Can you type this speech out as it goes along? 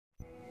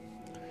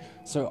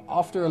So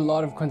after a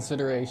lot of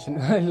consideration,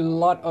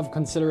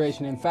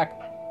 in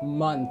fact,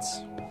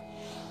 months,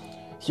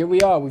 here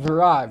we are, we've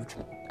arrived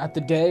at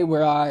the day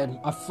where I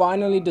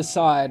finally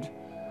decide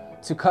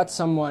to cut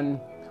someone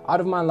out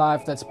of my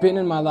life that's been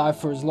in my life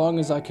for as long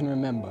as I can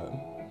remember.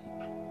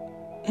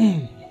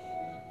 And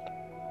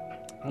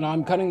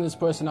I'm cutting this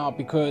person out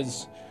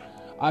because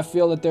I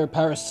feel that they're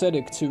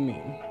parasitic to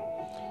me.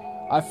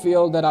 I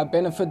feel that I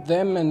benefit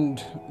them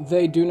and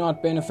they do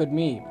not benefit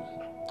me.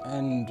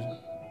 And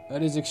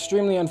that is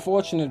extremely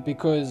unfortunate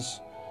because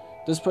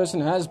this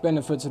person has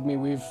benefited me.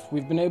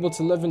 We've been able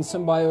to live in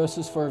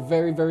symbiosis for a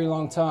very, very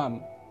long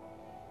time.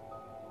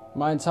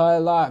 My entire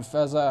life,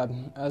 as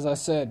I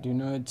said,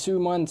 2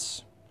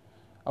 months.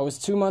 I was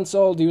 2 months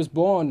old, he was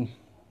born.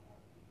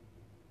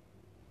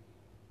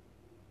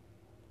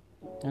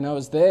 And I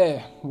was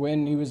there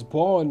when he was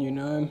born,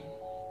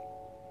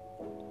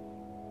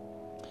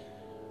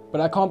 But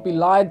I can't be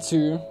lied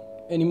to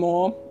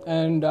anymore,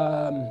 and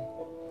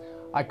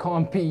I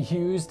can't be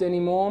used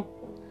anymore.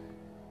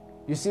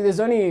 You see, there's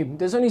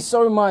only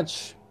so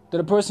much that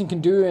a person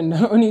can do, and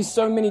only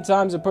so many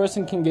times a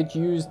person can get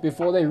used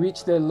before they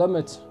reach their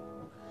limit.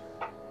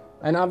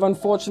 And I've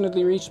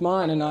unfortunately reached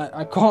mine, and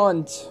I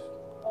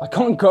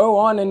can't go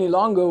on any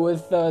longer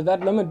with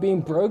that limit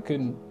being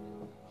broken.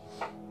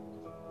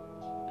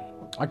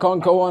 I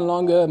can't go on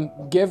longer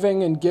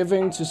giving and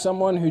giving to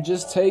someone who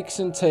just takes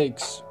and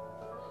takes.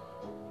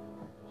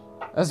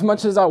 As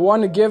much as I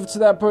want to give to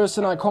that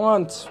person, I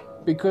can't,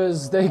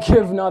 because they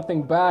give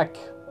nothing back.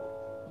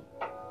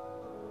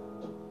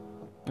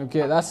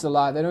 Okay, that's a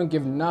lie. They don't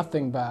give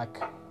nothing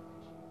back.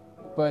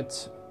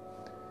 But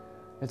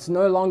it's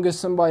no longer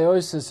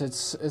symbiosis.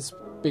 It's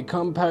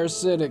become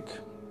parasitic.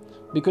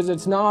 Because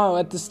it's now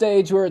at the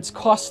stage where it's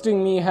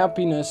costing me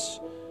happiness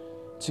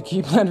to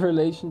keep that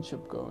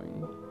relationship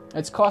going.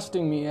 It's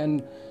costing me,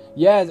 and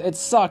yeah, it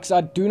sucks.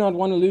 I do not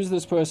want to lose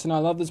this person. I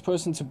love this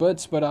person to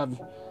bits, but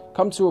I've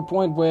come to a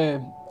point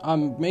where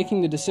I'm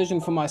making the decision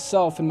for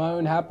myself and my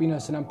own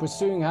happiness, and I'm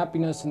pursuing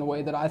happiness in the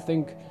way that I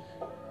think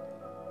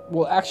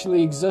will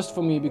actually exist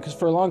for me, because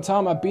for a long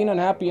time I've been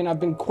unhappy and I've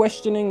been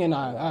questioning, and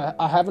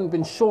I haven't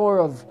been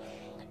sure of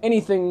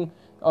anything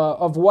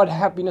of what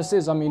happiness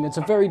is. I mean, it's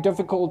a very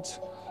difficult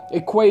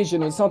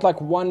equation. It's not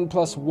like 1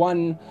 +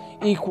 1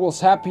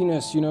 equals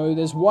happiness,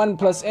 There's 1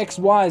 + X,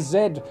 Y,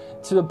 Z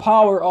to the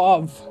power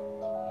of.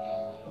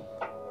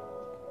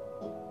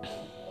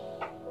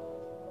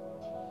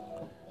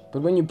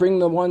 But when you bring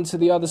the one to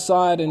the other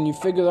side and you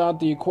figure out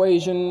the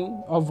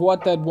equation of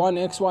what that 1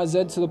 X, Y,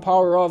 Z to the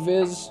power of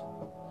is,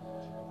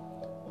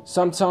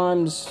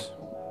 sometimes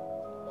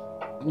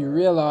you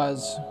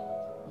realize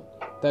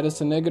that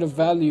it's a negative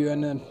value,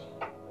 and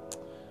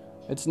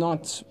it's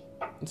not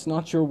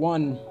your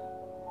one.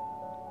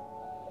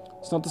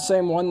 It's not the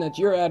same one that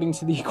you're adding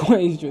to the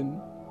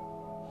equation.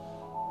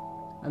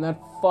 And that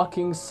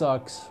fucking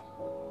sucks.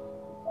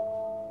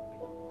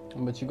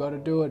 But you gotta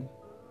do it.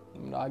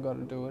 And I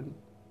gotta do it.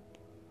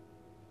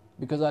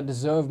 Because I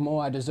deserve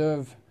more. I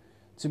deserve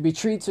to be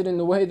treated in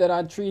the way that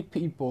I treat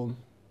people.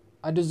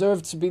 I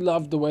deserve to be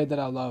loved the way that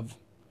I love.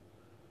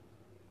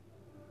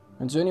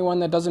 And to anyone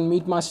that doesn't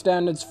meet my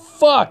standards,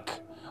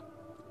 fuck!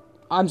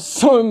 I'm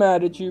so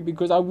mad at you,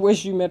 because I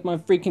wish you met my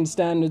freaking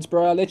standards,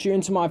 bro. I let you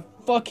into my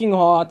fucking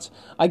heart.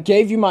 I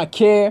gave you my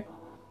care.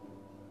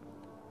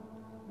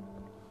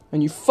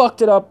 And you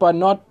fucked it up by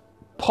not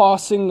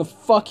passing the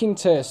fucking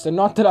test. And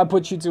not that I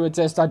put you to a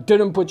test. I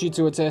didn't put you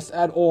to a test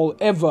at all,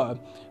 ever.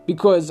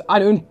 Because I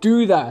don't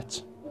do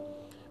that.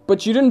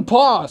 But you didn't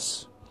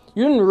pass.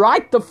 You didn't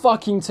write the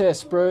fucking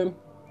test, bro.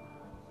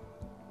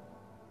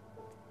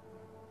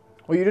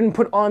 Or you didn't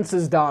put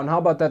answers down. How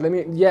about that?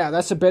 Yeah,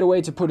 that's a better way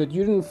to put it.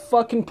 You didn't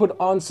fucking put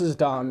answers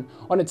down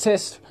on a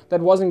test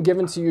that wasn't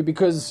given to you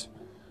because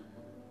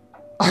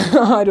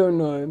I don't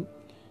know.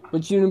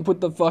 But you didn't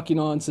put the fucking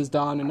answers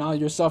down, and now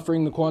you're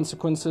suffering the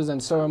consequences,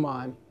 and so am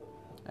I.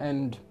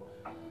 And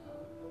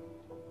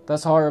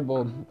that's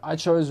horrible. I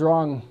chose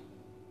wrong.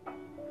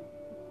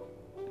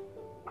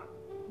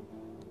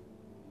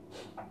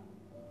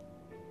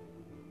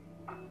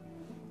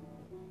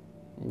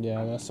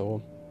 Yeah, that's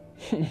all.